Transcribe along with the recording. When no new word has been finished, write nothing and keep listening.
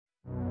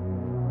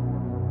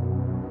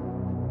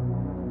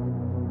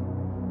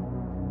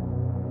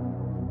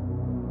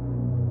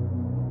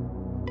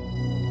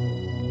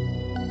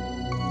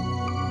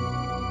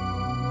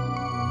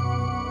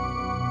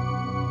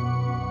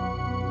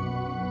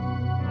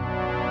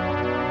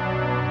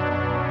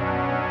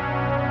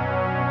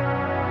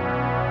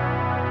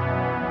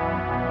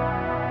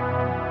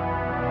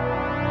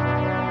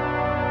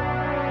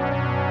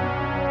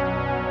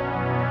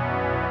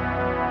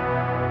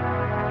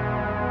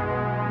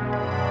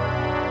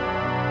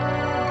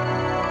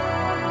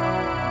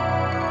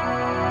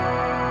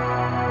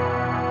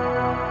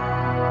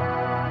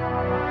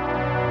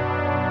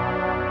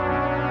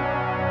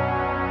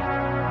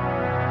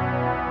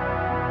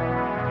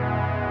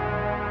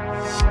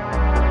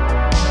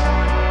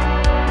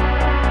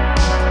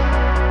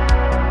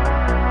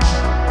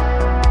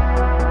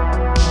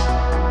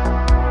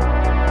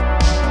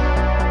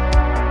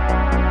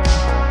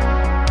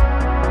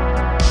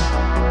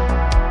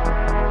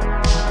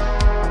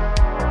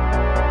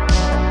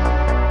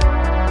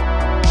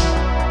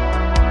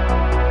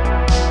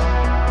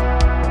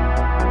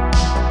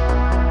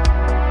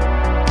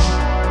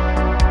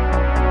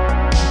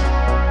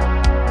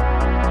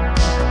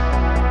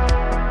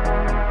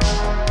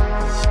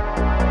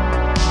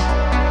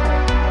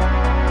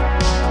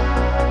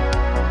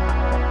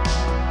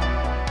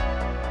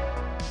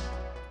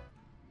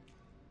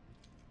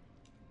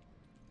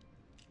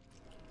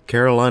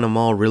Carolina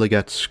Mall really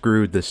got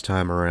screwed this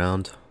time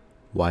around.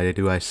 Why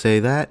do I say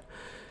that?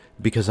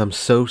 Because I'm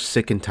so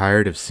sick and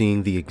tired of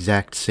seeing the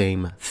exact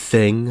same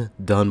thing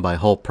done by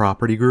Hull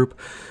Property Group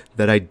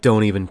that I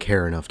don't even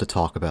care enough to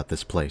talk about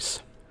this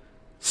place.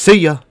 See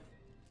ya!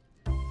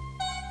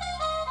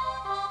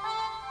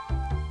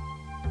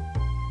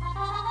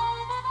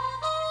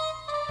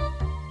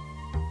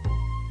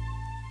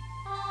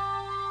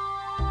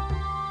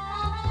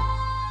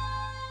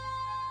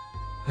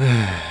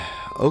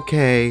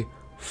 Okay,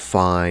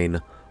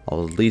 fine.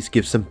 I'll at least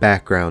give some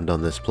background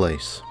on this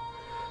place.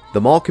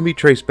 The mall can be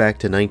traced back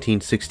to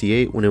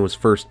 1968 when it was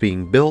first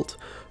being built,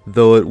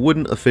 though it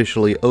wouldn't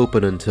officially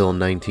open until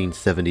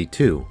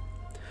 1972.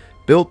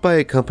 Built by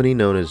a company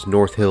known as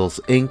North Hills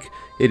Inc.,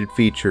 it'd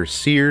feature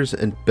Sears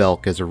and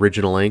Belk as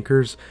original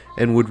anchors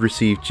and would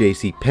receive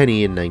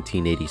JCPenney in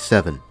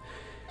 1987.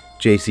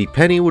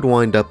 JCPenney would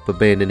wind up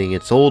abandoning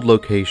its old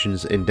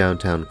locations in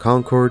downtown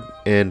Concord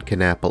and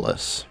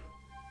Kannapolis.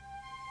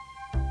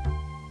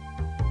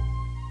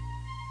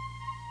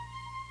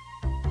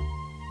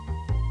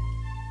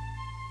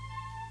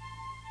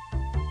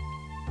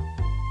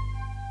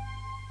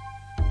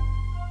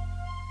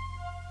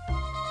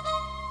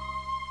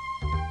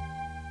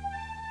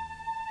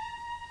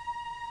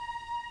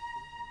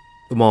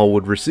 The mall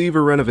would receive a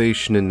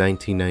renovation in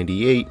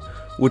 1998,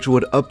 which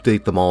would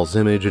update the mall's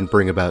image and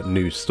bring about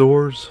new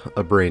stores,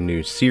 a brand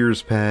new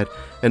Sears pad,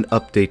 and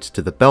updates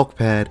to the Belk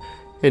pad,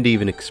 and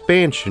even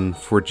expansion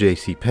for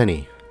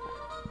JCPenney.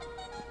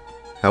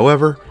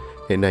 However,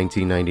 in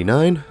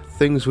 1999,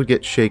 things would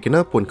get shaken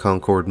up when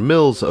Concord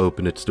Mills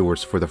opened its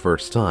doors for the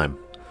first time.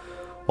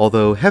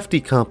 Although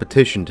hefty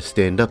competition to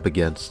stand up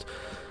against,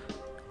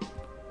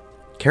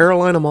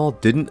 Carolina Mall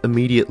didn't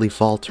immediately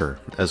falter,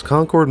 as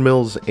Concord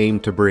Mills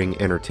aimed to bring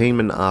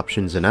entertainment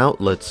options and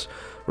outlets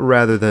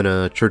rather than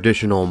a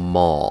traditional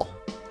mall.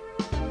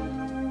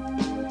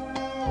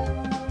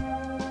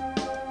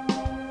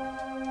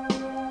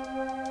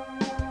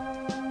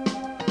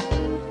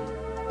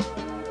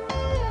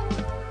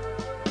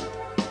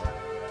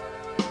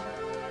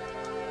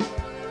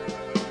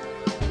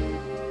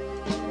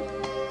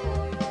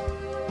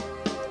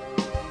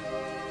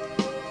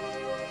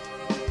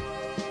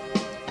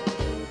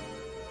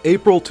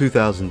 April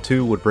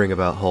 2002 would bring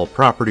about Hull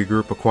Property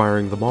Group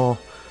acquiring the mall,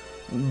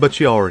 but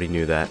you already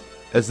knew that,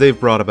 as they've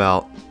brought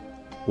about,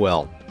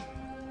 well,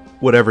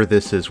 whatever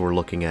this is we're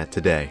looking at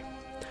today.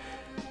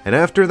 And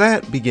after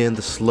that began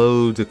the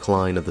slow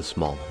decline of this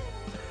mall.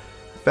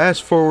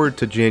 Fast forward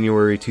to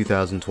January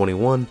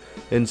 2021,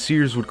 and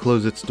Sears would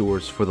close its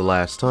doors for the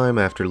last time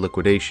after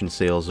liquidation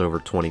sales over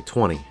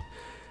 2020.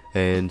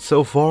 And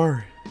so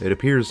far, it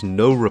appears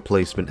no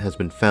replacement has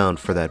been found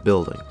for that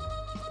building.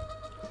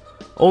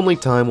 Only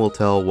time will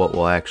tell what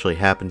will actually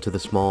happen to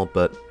this mall,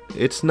 but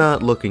it's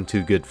not looking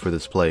too good for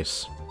this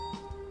place.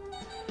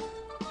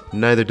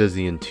 Neither does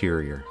the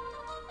interior.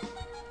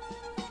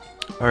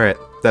 Alright,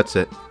 that's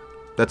it.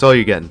 That's all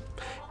you're getting.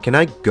 Can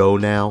I go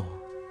now?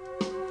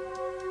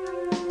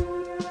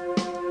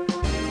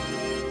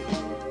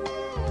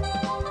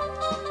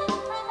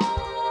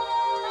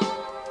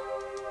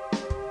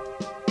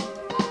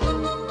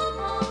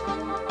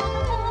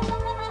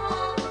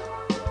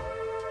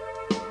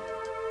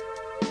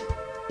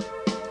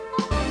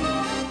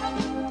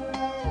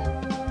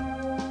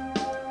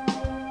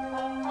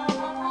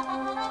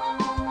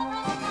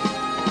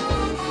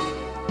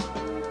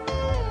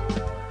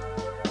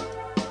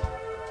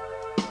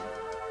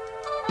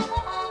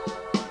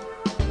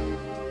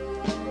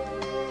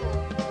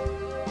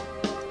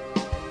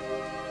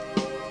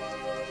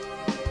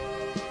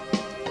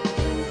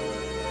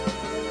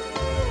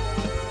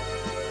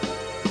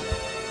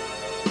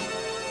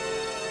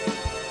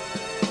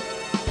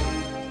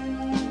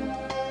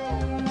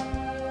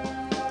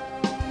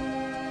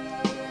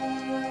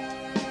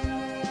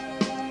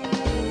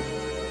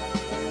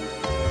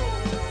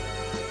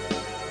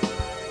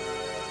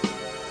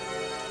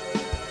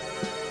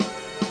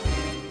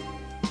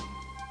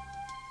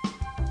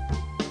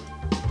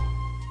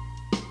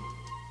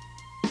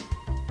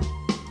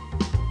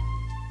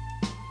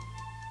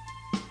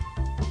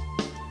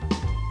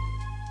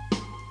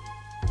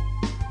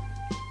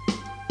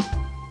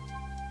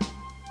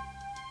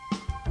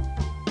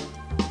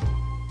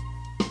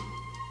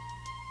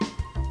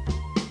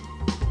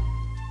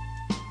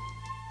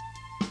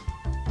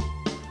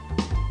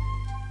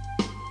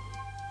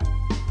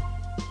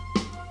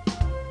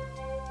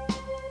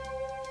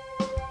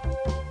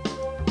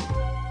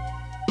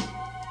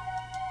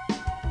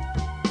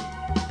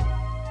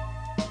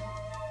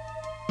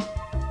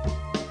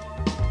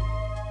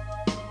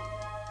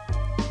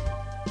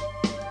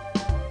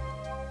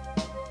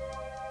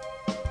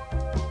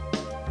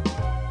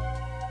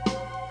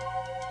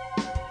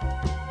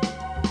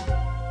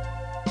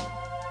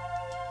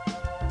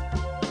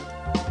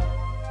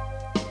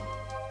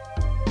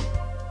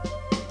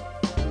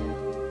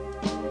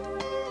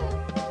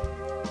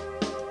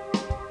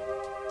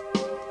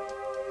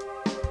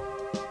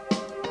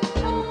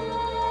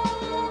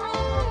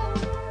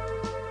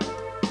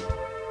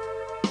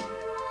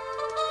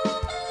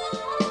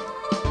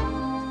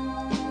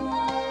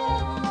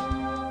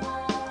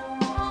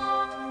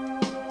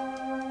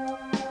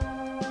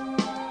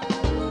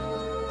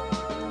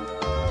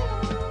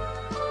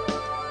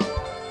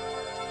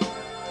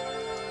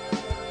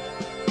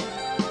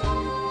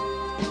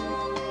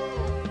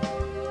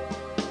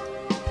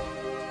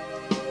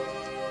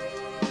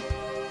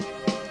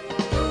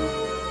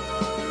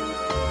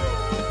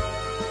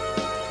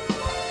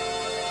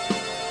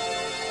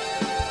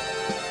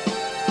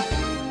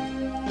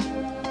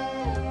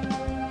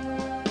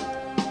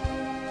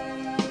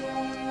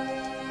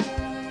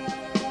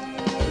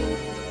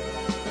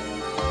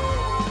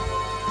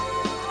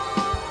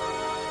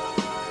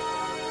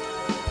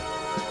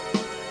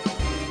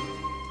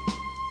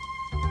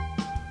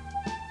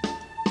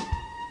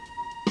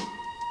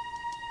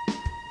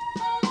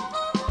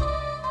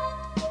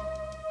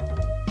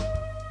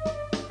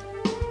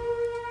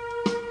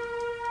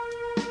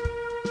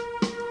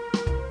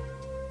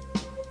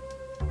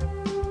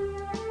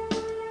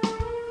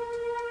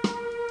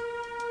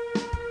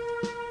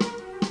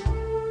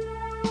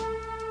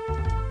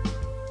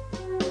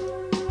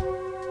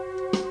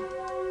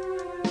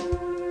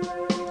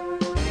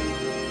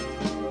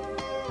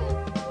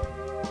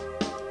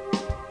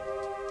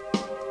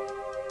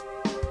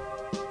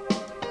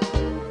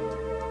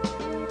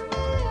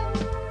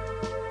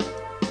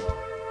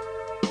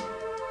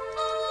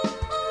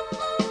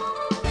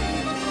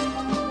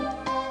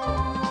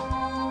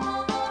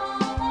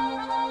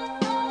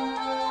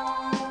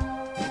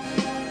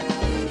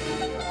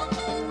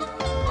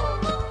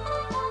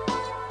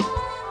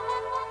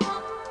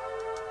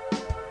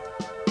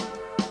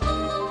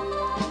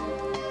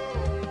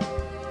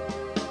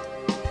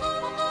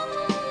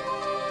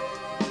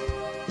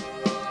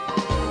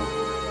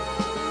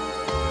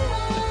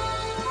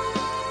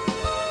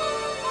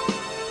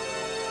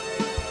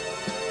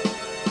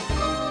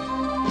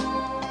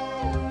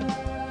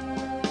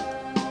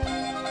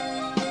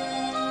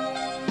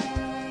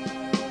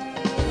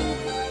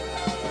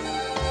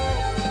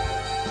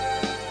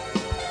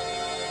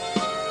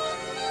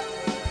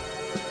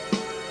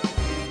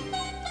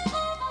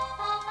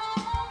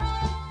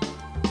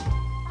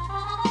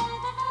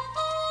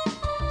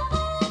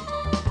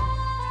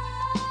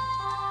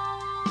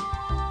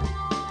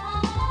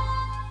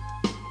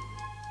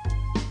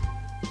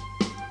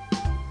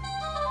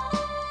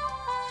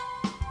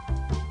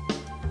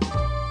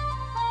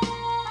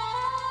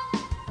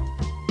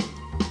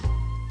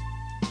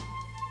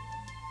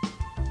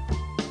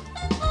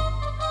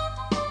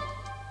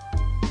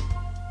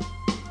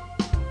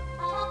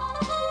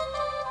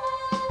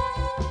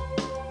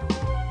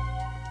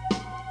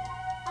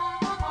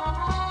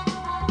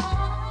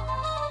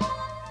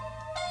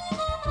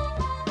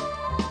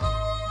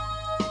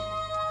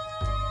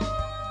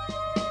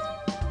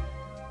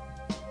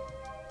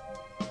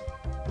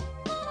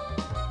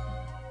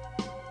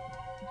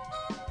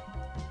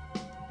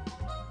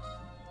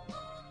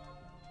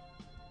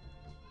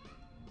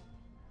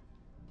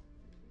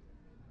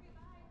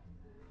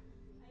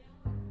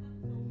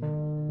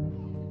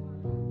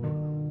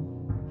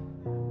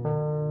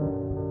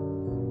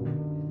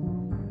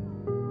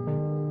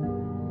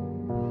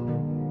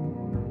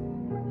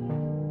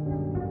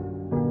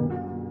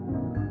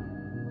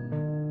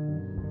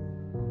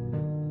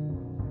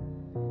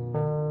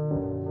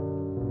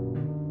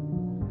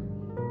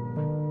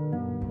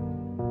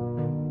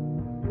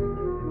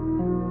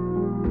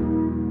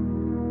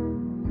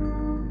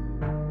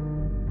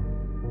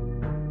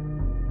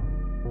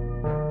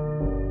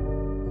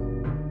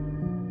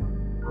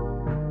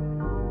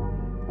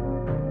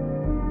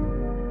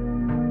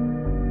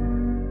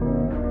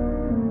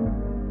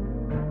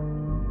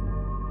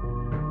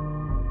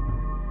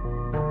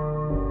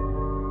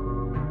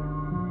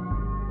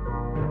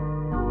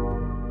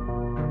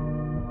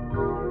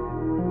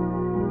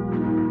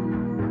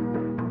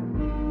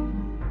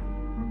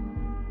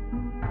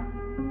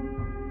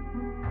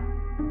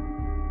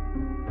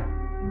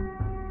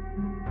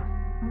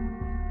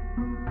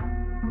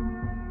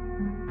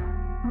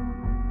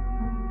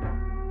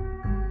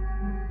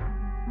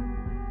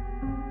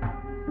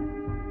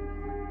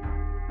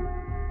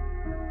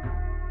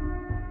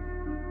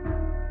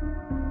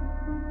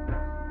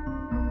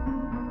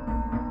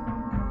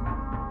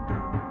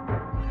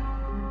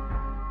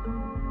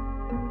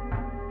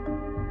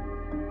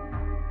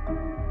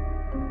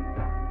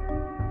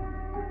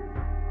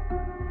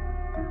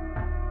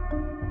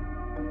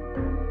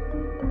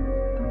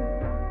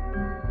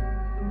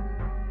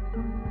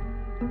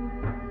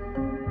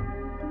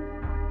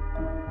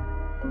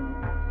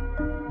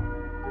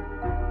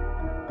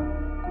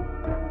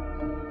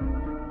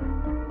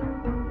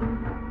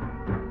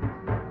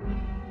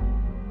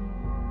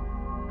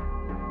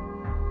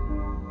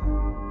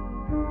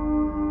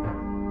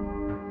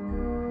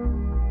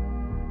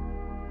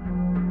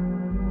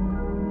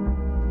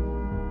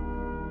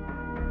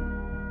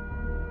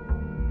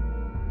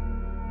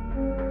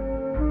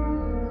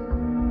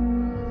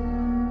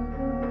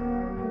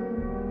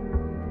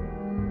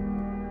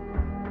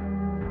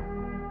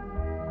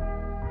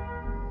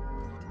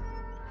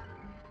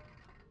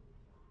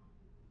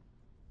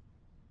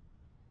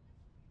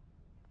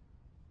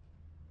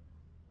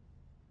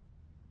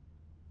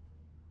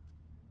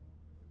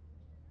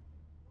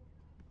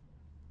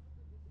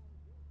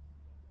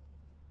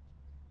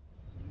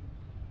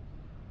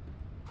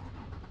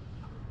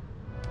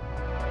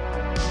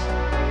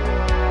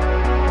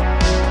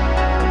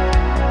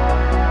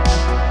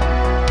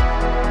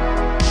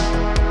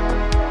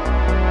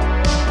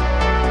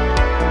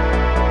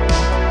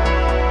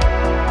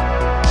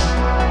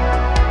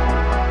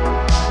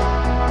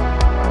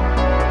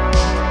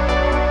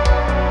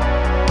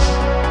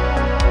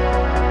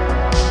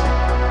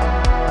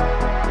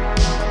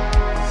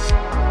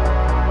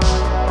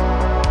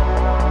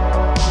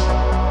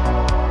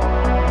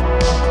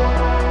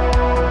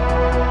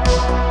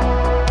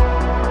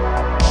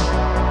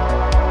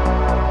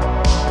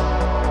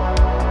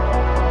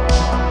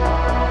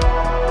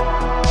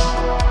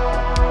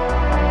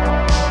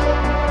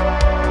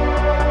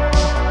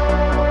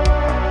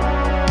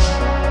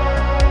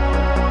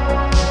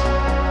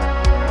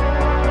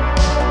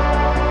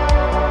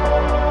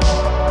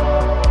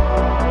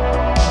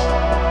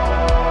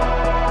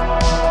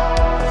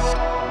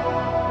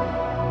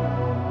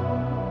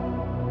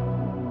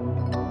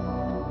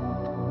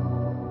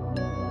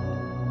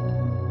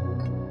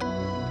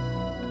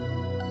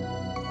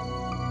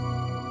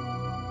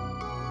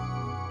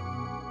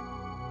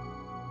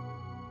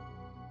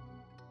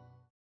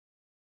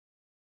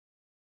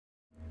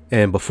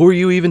 And before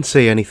you even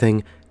say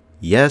anything,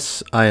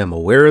 yes, I am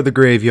aware of the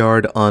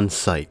graveyard on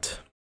site.